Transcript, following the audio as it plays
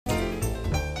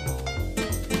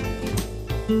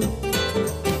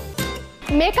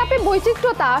মেকআপে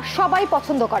বৈচিত্র্যতা সবাই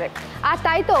পছন্দ করে, আর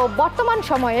তাই তো বর্তমান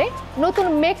সময়ে নতুন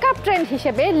মেকআপ ট্রেন্ড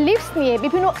হিসেবে লিপস নিয়ে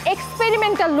বিভিন্ন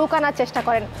এক্সপেরিমেন্টাল লুক আনার চেষ্টা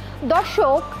করেন।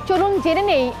 দর্শক, চলুন জেনে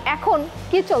নেই এখন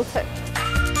কি চলছে।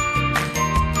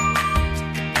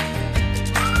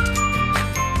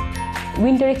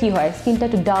 উইন্টারে কি হয়, স্কিনটা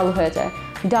একটু ডাল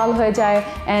হয়ে যায়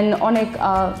অ্যান্ড অনেক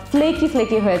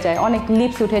ফ্লেকি হয়ে যায়, অনেক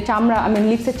লিপস উঠে,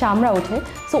 লিপসের চামড়া ওঠে।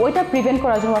 সো ওইটা প্রিভেন্ট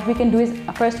করার জন্য what we can do is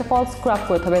first of all scrub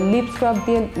করতে হবে, লিপ স্ক্রাব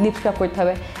দিয়ে লিপ স্ক্রাব করতে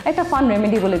হবে। একটা ফান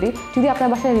রেমেডি বলে দিই, যদি আপনার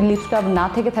বাসায় লিপ স্ক্রাব না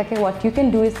থেকে থাকে, what you can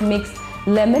do is mix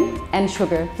lemon and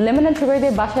sugar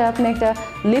দিয়ে বাসায় আপনি একটা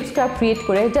লিপ স্ক্রাব ক্রিয়েট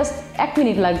করে জাস্ট 1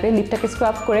 মিনিট লাগবে, লিপটাকে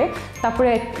স্ক্রাব করে তারপরে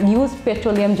use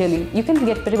petroleum jelly. You can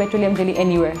get petroleum jelly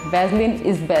anywhere, Vaseline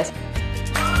is best.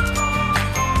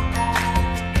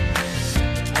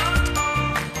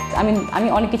 আমি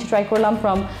অনেক কিছু ট্রাই করলাম,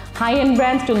 from high end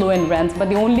brands to low and brands, but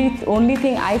the only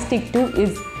thing I stick to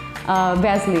is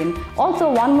Vaseline. Also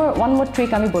one more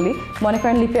trick আমি বলি, মনে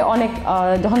করেন লিপে অনেক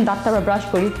যখন দাঁতটা আমরা ব্রাশ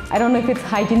করি, I don't know if it's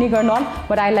hygienic or not,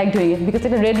 but I like doing it because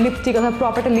এটা রেড লিপস্টিক অথবা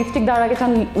প্রপার একটা লিপস্টিক দেওয়ার আগে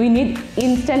তখন উই নিড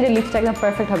ইনস্ট্যান্ট লিপসটা একদম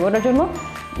পারফেক্ট হবে। ওটার জন্য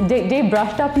যেই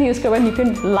ব্রাশটা আপনি ইউজ করবেন, ইউ ক্যান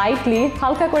লাইটলি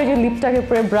হালকা করে যে লিপসটাকে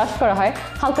উপরে ব্রাশ করা হয়,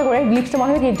 হালকা করে লিপসটা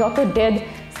মনে হয় কি যত ডেড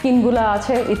স্কিনগুলো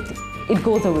আছে ইট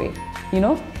গোজ away, you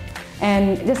know, and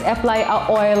just apply a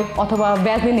oil অথবা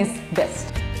Vaseline is best.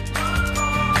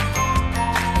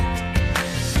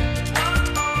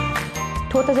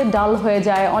 ঠোঁটটা যে ডাল হয়ে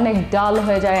যায়, অনেক ডাল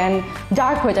হয়ে যায় অ্যান্ড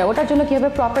ডার্ক হয়ে যায়, ওটার জন্য কী হবে,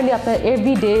 প্রপারলি আপনার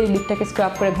এভরিডে লিপটাকে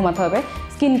স্ক্রাব করে ঘুমাতে হবে।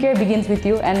 Skin care begins with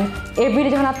you, and everyday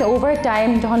যখন আপনি ওভার টাইম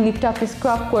যখন লিপটা আপনি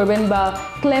স্ক্রাব করবেন বা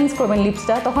ক্লেন্স করবেন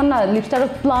লিপসটা, তখন না লিপসটা আরও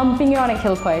প্লাম্পিংয়ে অনেক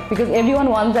হেল্প হয়, because everyone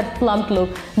wants that plump look,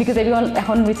 because everyone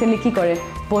এখন রিসেন্টলি কী করে,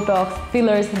 বোটক্স,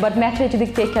 ফিলার্স, বাট ন্যাচারালি যদি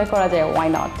টেক কেয়ার করা যায়, why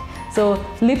not. So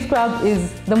lip scrub is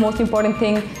the most important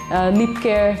thing, lip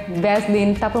care, Vaseline.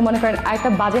 তারপর মনে করেন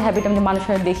আরেকটা বাজে হ্যাবিট আমি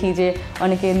মানুষের দেখি যে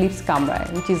অনেকে লিপস কামড়ায়,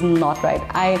 which is not right.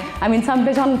 I mean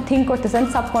someday যখন থিঙ্ক করতেছেন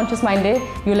সাবকনশিয়াস মাইন্ডে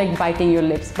you like biting your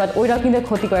lips, but ওইটাও কিন্তু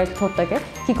ক্ষতি করে ঠোঁটটাকে,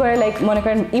 কী করে লাইক মনে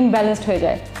করেন ইমব্যালেন্সড হয়ে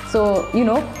যায়। So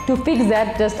to fix that,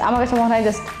 just আমার কাছে মনে হয়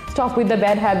just stop with the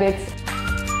bad habits.